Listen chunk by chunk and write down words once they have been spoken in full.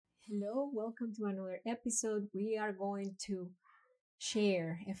Hello, welcome to another episode. We are going to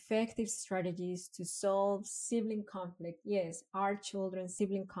share effective strategies to solve sibling conflict. Yes, our children's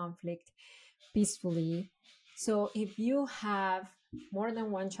sibling conflict peacefully. So, if you have more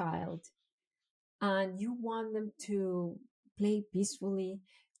than one child and you want them to play peacefully,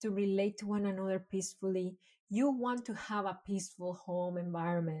 to relate to one another peacefully, you want to have a peaceful home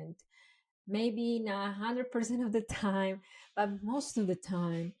environment. Maybe not 100% of the time, but most of the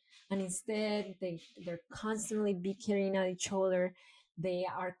time. And instead, they're constantly bickering at each other. They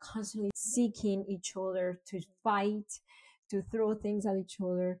are constantly seeking each other to fight, to throw things at each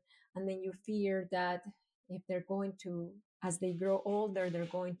other. And then you fear that if they're going to, as they grow older, they're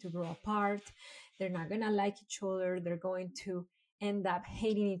going to grow apart. They're not going to like each other. They're going to end up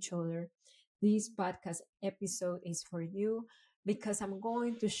hating each other. This podcast episode is for you because I'm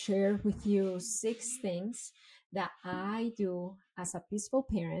going to share with you 6 things that I do as a peaceful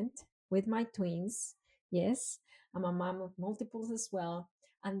parent with my twins. Yes, I'm a mom of multiples as well.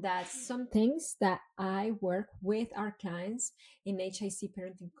 And that's some things that I work with our clients in HIC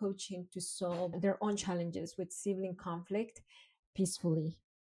parenting coaching to solve their own challenges with sibling conflict peacefully.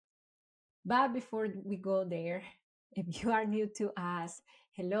 But before we go there, if you are new to us,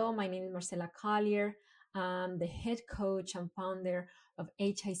 hello, my name is Marcela Collier. I'm the head coach and founder of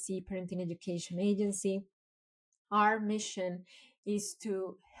HIC Parenting Education Agency. Our mission is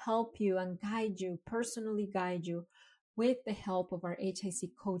to help you and guide you, personally guide you with the help of our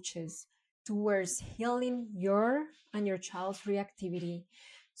HIC coaches towards healing your and your child's reactivity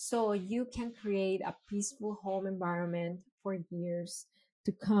so you can create a peaceful home environment for years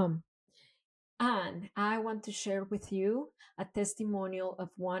to come. And I want to share with you a testimonial of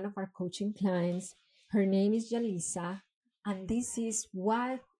one of our coaching clients. Her name is Jalisa, and this is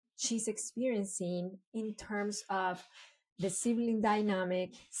what she's experiencing in terms of the sibling dynamic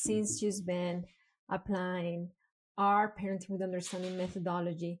since she's been applying our parenting with understanding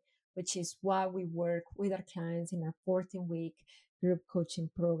methodology, which is what we work with our clients in our 14-week group coaching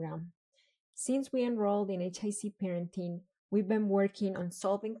program. Since we enrolled in HIC parenting, we've been working on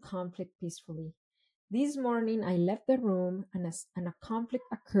solving conflict peacefully. This morning, I left the room and a conflict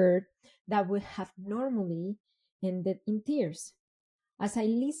occurred that would have normally ended in tears. As I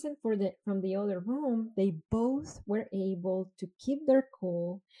listened from the other room, they both were able to keep their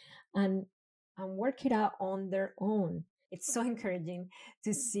cool and, and work it out on their own. It's so encouraging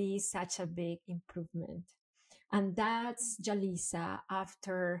to see such a big improvement. And that's Jalisa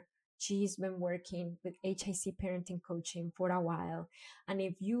after she's been working with HIC parenting coaching for a while. And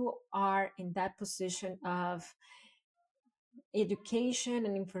if you are in that position of education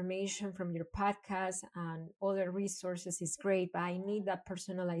and information from your podcast and other resources is great, but I need that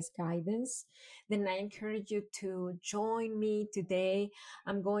personalized guidance, then I encourage you to join me today.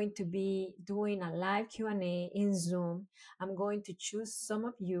 I'm going to be doing a live Q&A in Zoom. I'm going to choose some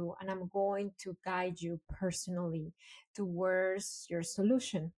of you and I'm going to guide you personally towards your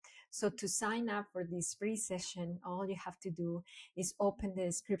solution. So to sign up for this free session, all you have to do is open the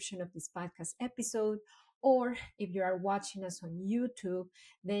description of this podcast episode, or if you are watching us on YouTube,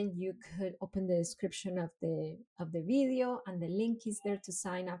 then you could open the description of the video and the link is there to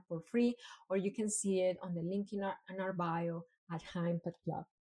sign up for free, or you can see it on the link in our bio at Heimpad Club.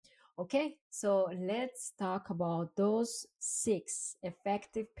 Okay, so let's talk about those 6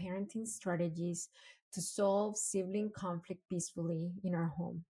 effective parenting strategies to solve sibling conflict peacefully in our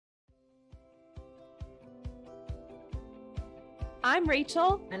home. I'm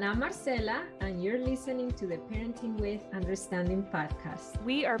Rachel. And I'm Marcela, and you're listening to the Parenting with Understanding podcast.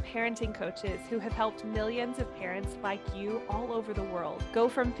 We are parenting coaches who have helped millions of parents like you all over the world go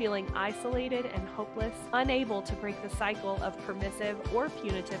from feeling isolated and hopeless, unable to break the cycle of permissive or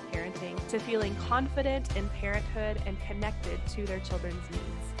punitive parenting, to feeling confident in parenthood and connected to their children's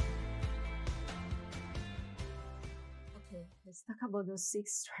needs. Okay, let's talk about those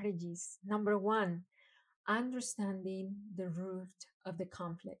 6 strategies. Number 1, understanding the root of the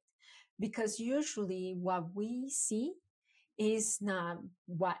conflict, because usually what we see is not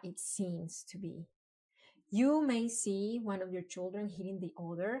what it seems to be. You may see one of your children hitting the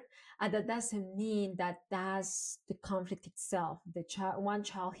other, and that doesn't mean that that's the conflict itself, one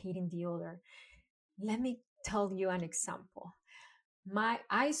child hitting the other. Let me tell you an example.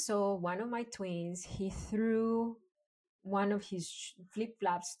 I saw one of my twins, he threw one of his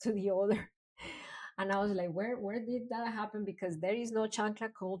flip-flops to the other. And I was like, where did that happen? Because there is no chancla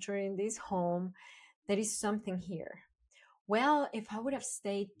culture in this home. There is something here. Well, if I would have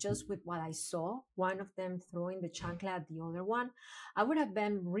stayed just with what I saw, one of them throwing the chancla at the other one, I would have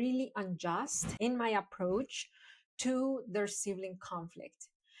been really unjust in my approach to their sibling conflict.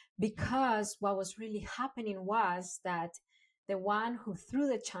 because what was really happening was that the one who threw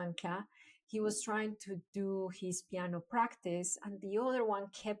the chancla, he was trying to do his piano practice, and the other one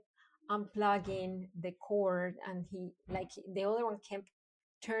kept unplugging the cord, and the other one kept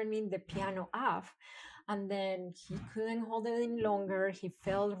turning the piano off, and then he couldn't hold it any longer. He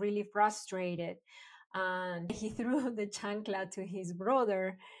felt really frustrated, and he threw the chancla to his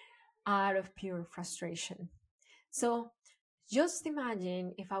brother out of pure frustration. So just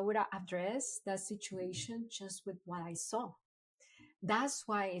imagine if I would have addressed that situation just with what I saw. That's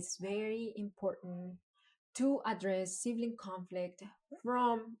why it's very important to address sibling conflict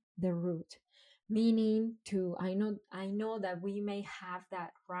from the root. Meaning to I know that we may have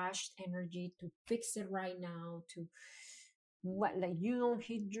that rushed energy to fix it right now, to what, like, you don't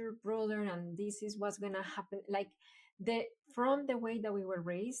hit your brother and this is what's gonna happen. Like, the from the way that we were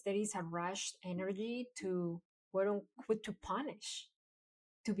raised, there is a rushed energy to, quote unquote, to punish,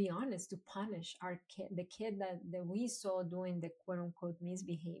 to be honest, to punish our kid, the kid that we saw doing the quote unquote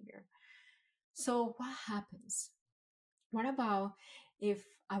misbehavior. So what happens? What about if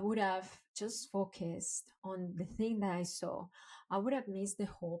I would have just focused on the thing that I saw? I would have missed the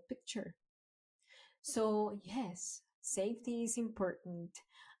whole picture. So, yes, safety is important.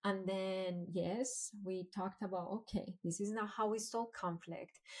 And then, yes, we talked about, okay, this is not how we solve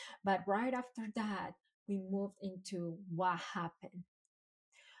conflict. But right after that, we moved into what happened.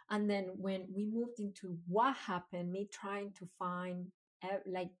 And then when we moved into what happened, me trying to find,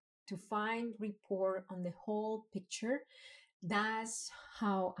 like, to find report on the whole picture, that's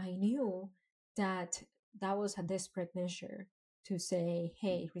how I knew that that was a desperate measure to say,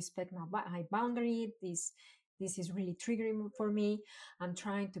 hey, respect my boundary. This is really triggering for me. I'm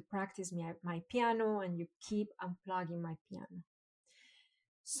trying to practice my piano, and you keep unplugging my piano.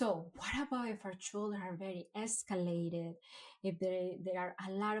 So, what about if our children are very escalated, if there are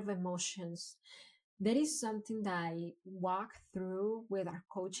a lot of emotions? That is something that I walk through with our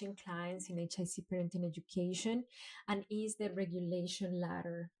coaching clients in HIC parenting education, and is the regulation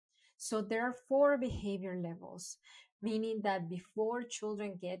ladder. So, there are four behavior levels, meaning that before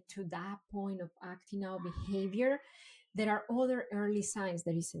children get to that point of acting out behavior, there are other early signs.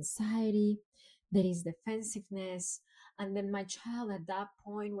 There is anxiety, there is defensiveness, and then my child at that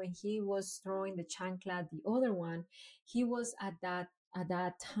point, when he was throwing the chancla at the other one, he was at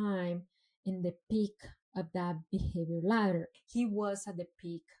that time in the peak of that behavior ladder. He was at the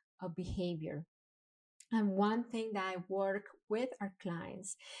peak of behavior. And one thing that I work with our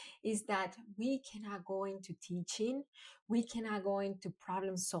clients is that we cannot go into teaching, we cannot go into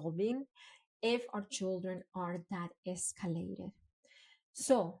problem solving if our children are that escalated.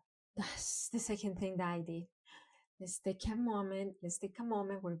 So that's the second thing that I did. Let's take a moment. Let's take a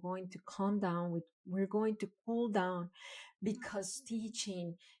moment. We're going to calm down. We're going to cool down, because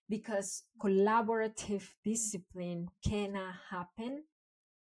teaching, because collaborative discipline cannot happen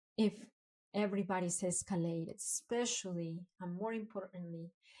if everybody's escalated, especially and more importantly,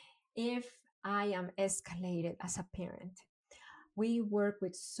 if I am escalated as a parent. We work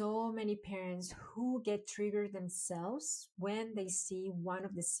with so many parents who get triggered themselves when they see one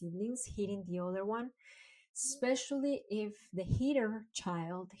of the siblings hitting the other one, especially if the hitter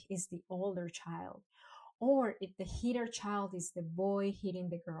child is the older child, or if the hitter child is the boy hitting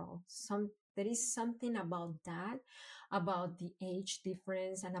the girl. There is something about that, about the age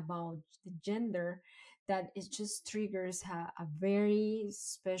difference and about the gender, that it just triggers a very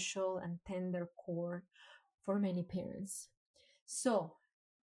special and tender chord for many parents. So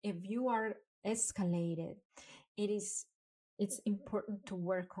if you are escalated, it is it's important to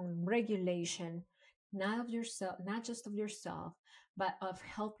work on regulation, not of yourself, not just of yourself, but of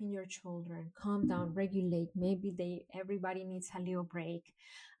helping your children calm down, regulate. Maybe everybody needs a little break.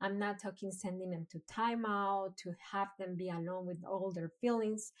 I'm not talking sending them to timeout, to have them be alone with all their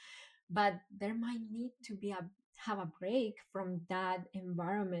feelings, but there might need to have a break from that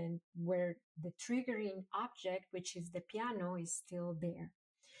environment where the triggering object, which is the piano, is still there.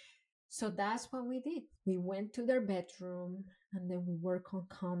 So that's what we did. We went to their bedroom, and then we worked on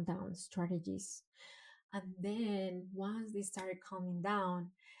calm down strategies. And then once they started calming down,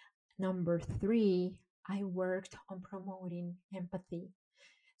 number three, I worked on promoting empathy.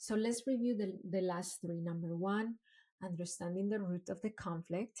 So let's review the last three. Number one, understanding the root of the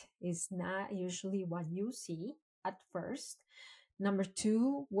conflict is not usually what you see at first. Number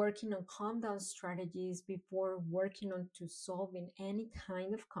two, working on calm down strategies before working on to solving any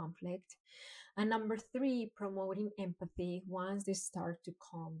kind of conflict. And number three, promoting empathy once they start to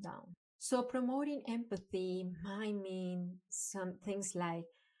calm down. So promoting empathy might mean some things like,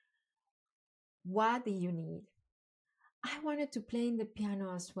 what do you need? I wanted to play in the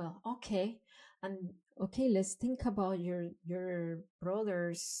piano as well. Okay. And okay, let's think about your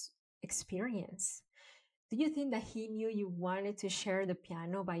brother's experience. Do you think that he knew you wanted to share the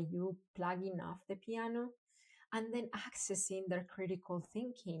piano by you plugging off the piano and then accessing their critical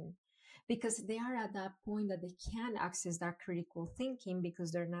thinking? Because they are at that point that they can access that critical thinking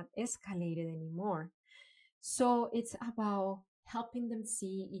because they're not escalated anymore. So it's about helping them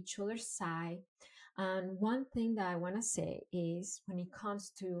see each other's side. And one thing that I want to say is when it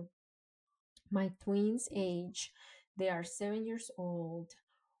comes to my twins' age, they are 7 years old,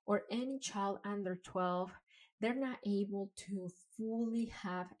 or any child under 12, they're not able to fully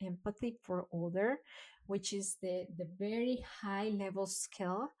have empathy for other, which is the very high level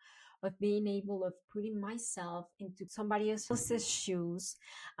skill of being able of putting myself into somebody else's shoes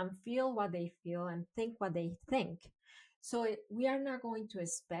and feel what they feel and think what they think. So we are not going to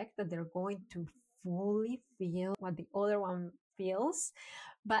expect that they're going to fully feel what the other one feels,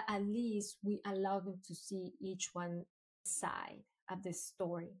 but at least we allow them to see each one side of the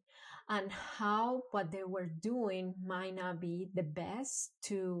story and how what they were doing might not be the best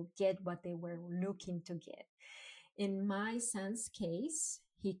to get what they were looking to get. In my son's case,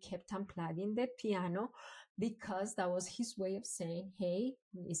 he kept unplugging the piano because that was his way of saying, hey,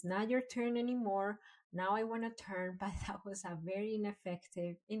 it's not your turn anymore. Now I want to turn. But that was a very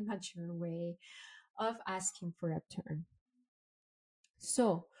ineffective, immature way of asking for a turn.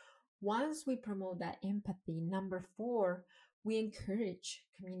 So once we promote that empathy, number four, we encourage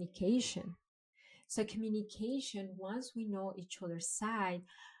communication. So communication, once we know each other's side,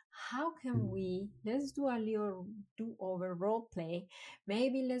 how can we, let's do a little do over role play.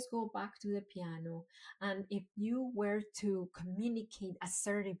 Maybe let's go back to the piano. And if you were to communicate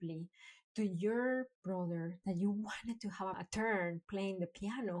assertively to your brother that you wanted to have a turn playing the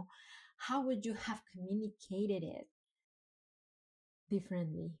piano, how would you have communicated it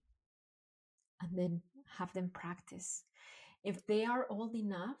differently? And then have them practice. If they are old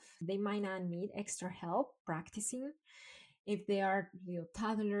enough, they might not need extra help practicing. If they are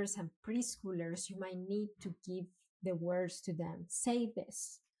toddlers and preschoolers, you might need to give the words to them. Say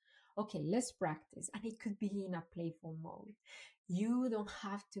this. Okay, let's practice. And it could be in a playful mode. You don't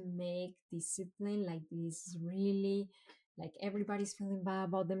have to make discipline like this really like everybody's feeling bad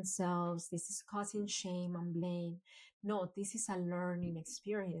about themselves. This is causing shame and blame. No, this is a learning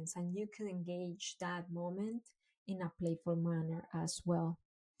experience, and you can engage that moment in a playful manner as well.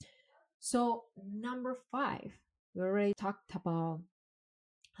 So, number five, we already talked about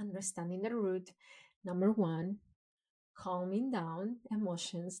understanding the root. Number one, calming down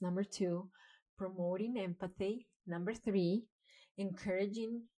emotions. Number two, promoting empathy. Number three,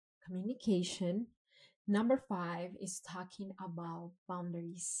 encouraging communication. Number five is talking about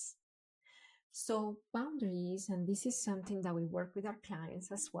boundaries. So, boundaries, and this is something that we work with our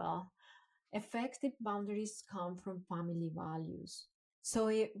clients as well. Effective boundaries come from family values. So,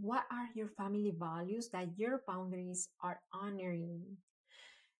 what are your family values that your boundaries are honoring?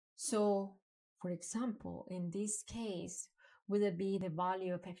 So, for example, in this case, would it be the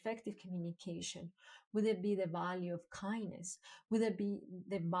value of effective communication? Would it be the value of kindness? Would it be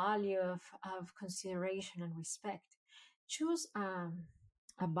the value of consideration and respect? Choose a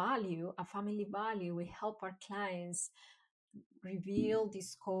value, a family value. We help our clients reveal,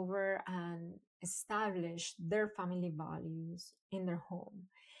 discover, and establish their family values in their home,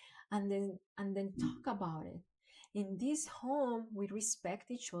 and then talk about it. In this home, we respect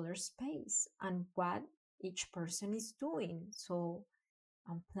each other's space and what each person is doing. So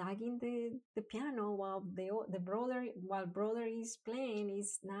unplugging the piano while brother is playing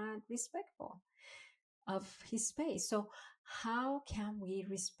is not respectful of his space. So how can we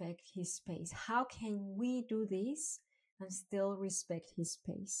respect his space? How can we do this and still respect his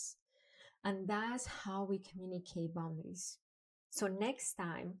space? And that's how we communicate boundaries. So next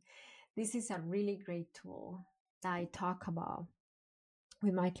time, this is a really great tool that I talk about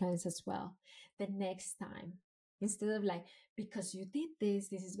with my clients as well. The next time, instead of like, because you did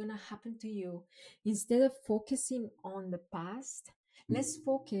this is going to happen to you, instead of focusing on the past, let's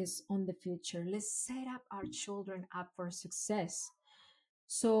focus on the future. Let's set up our children up for success.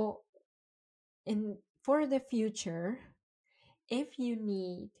 So, in for the future, if you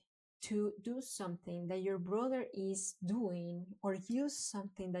need to do something that your brother is doing or use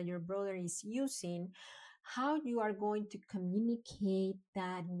something that your brother is using, how you are going to communicate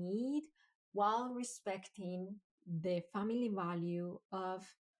that need while respecting the family value of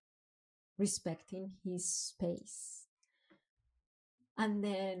respecting his space. And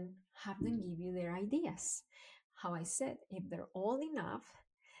then have them give you their ideas. How I said, if they're old enough,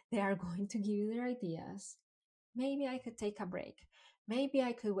 they are going to give you their ideas. Maybe I could take a break. Maybe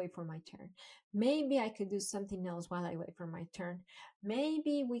I could wait for my turn. Maybe I could do something else while I wait for my turn.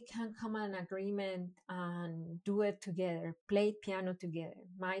 Maybe we can come an agreement and do it together, play piano together.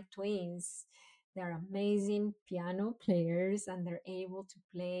 My twins, they're amazing piano players and they're able to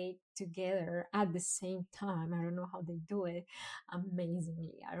play together at the same time. I don't know how they do it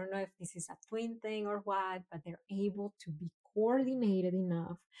amazingly. I don't know if this is a twin thing or what, but they're able to be coordinated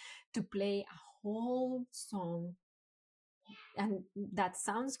enough to play a whole song, and that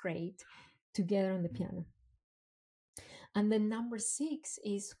sounds great, together on the piano. And then number 6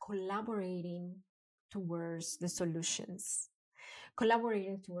 is towards the solutions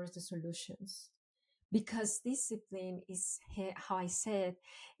collaborating towards the solutions, because discipline is, how I said,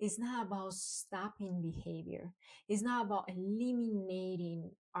 is not about stopping behavior. It's not about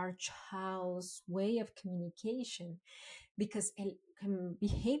eliminating our child's way of communication, because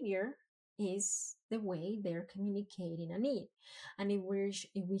behavior is the way they're communicating a need. And if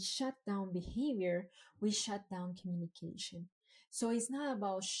we shut down behavior, we shut down communication. So it's not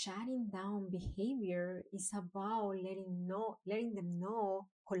about shutting down behavior, it's about letting them know,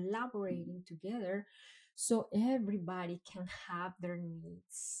 collaborating together so everybody can have their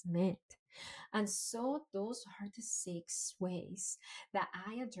needs met. And so those are the 6 ways that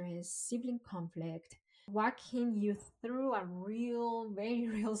I address sibling conflict, walking you through a very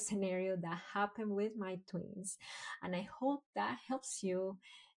real scenario that happened with my twins. And I hope that helps you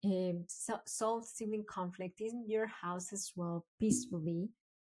solve sibling conflict in your house as well, peacefully.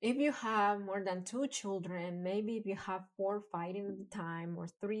 If you have more than 2 children, maybe if you have 4 fighting at the time or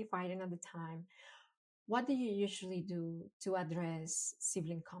 3 fighting at the time, what do you usually do to address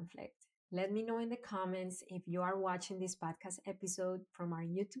sibling conflict? Let me know in the comments if you are watching this podcast episode from our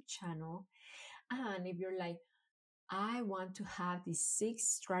YouTube channel. And if you're like, I want to have these 6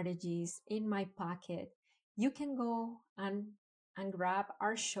 strategies in my pocket, you can go and grab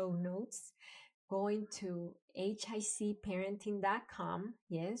our show notes going to hicparenting.com.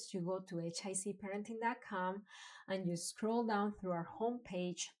 Yes, you go to hicparenting.com and you scroll down through our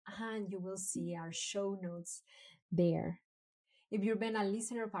homepage and you will see our show notes there. If you've been a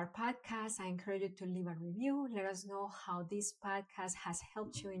listener of our podcast, I encourage you to leave a review. Let us know how this podcast has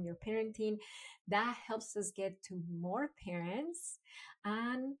helped you in your parenting. That helps us get to more parents.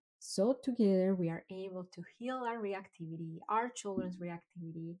 And so together we are able to heal our reactivity, our children's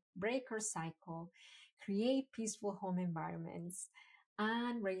reactivity, break our cycle, create peaceful home environments,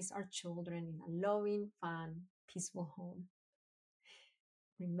 and raise our children in a loving, fun, peaceful home.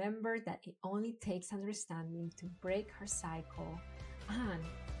 Remember that it only takes understanding to break her cycle. And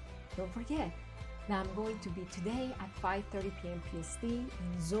don't forget that I'm going to be today at 5:30 p.m. PST in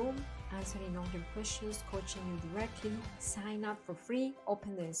Zoom, answering all your questions, coaching you directly. Sign up for free,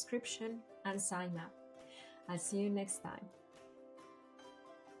 open the description, and sign up. I'll see you next time.